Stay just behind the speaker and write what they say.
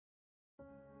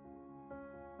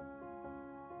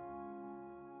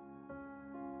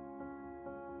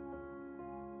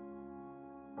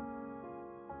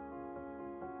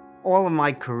All of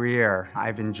my career,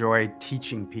 I've enjoyed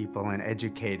teaching people and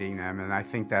educating them, and I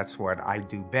think that's what I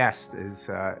do best, is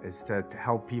to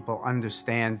help people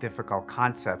understand difficult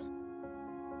concepts.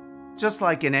 Just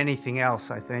like in anything else,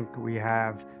 I think we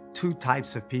have two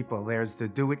types of people. There's the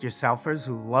do-it-yourselfers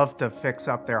who love to fix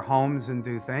up their homes and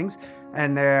do things,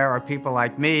 and there are people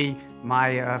like me.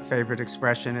 My favorite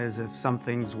expression is, if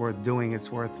something's worth doing,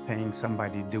 it's worth paying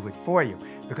somebody to do it for you.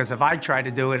 Because if I try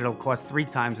to do it, it'll cost 3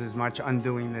 times as much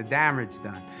undoing the damage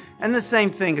done. And the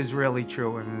same thing is really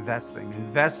true of investing.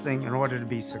 Investing, in order to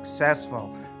be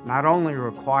successful, not only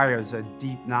requires a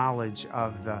deep knowledge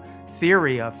of the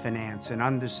theory of finance and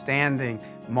understanding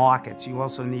markets, you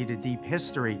also need a deep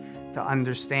history to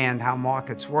understand how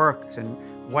markets work and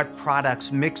what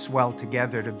products mix well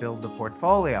together to build a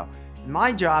portfolio.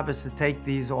 My job is to take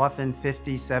these often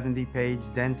 50,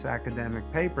 70-page dense academic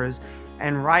papers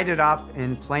and write it up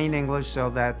in plain English so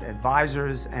that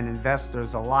advisors and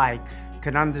investors alike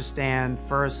can understand,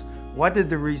 first, what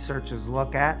did the researchers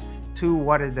look at? 2,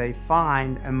 what did they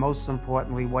find? And most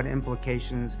importantly, what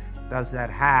implications does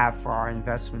that have for our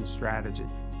investment strategy?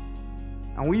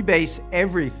 And we base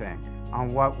everything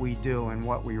on what we do and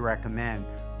what we recommend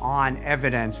on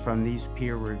evidence from these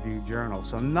peer-reviewed journals.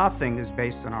 So nothing is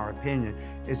based on our opinion.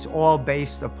 It's all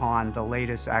based upon the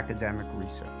latest academic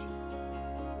research.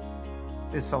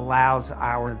 This allows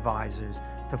our advisors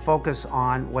to focus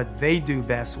on what they do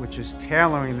best, which is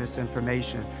tailoring this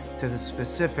information to the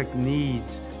specific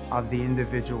needs of the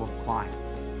individual client.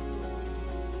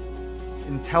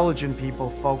 Intelligent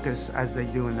people focus, as they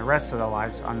do in the rest of their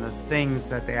lives, on the things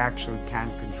that they actually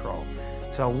can control.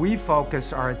 So we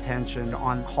focus our attention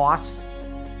on costs,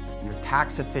 your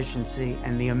tax efficiency,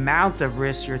 and the amount of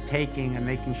risk you're taking, and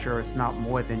making sure it's not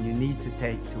more than you need to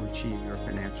take to achieve your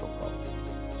financial goals.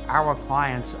 Our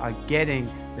clients are getting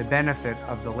the benefit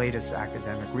of the latest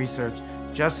academic research,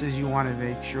 just as you want to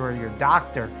make sure your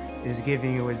doctor is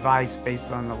giving you advice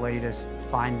based on the latest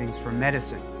findings from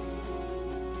medicine.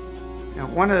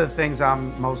 One of the things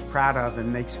I'm most proud of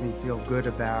and makes me feel good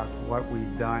about what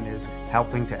we've done is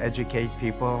helping to educate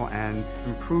people and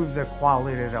improve the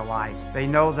quality of their lives. They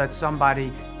know that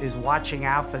somebody is watching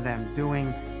out for them,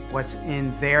 doing what's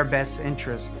in their best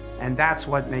interest, and that's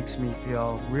what makes me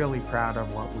feel really proud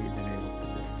of what we've been able to do.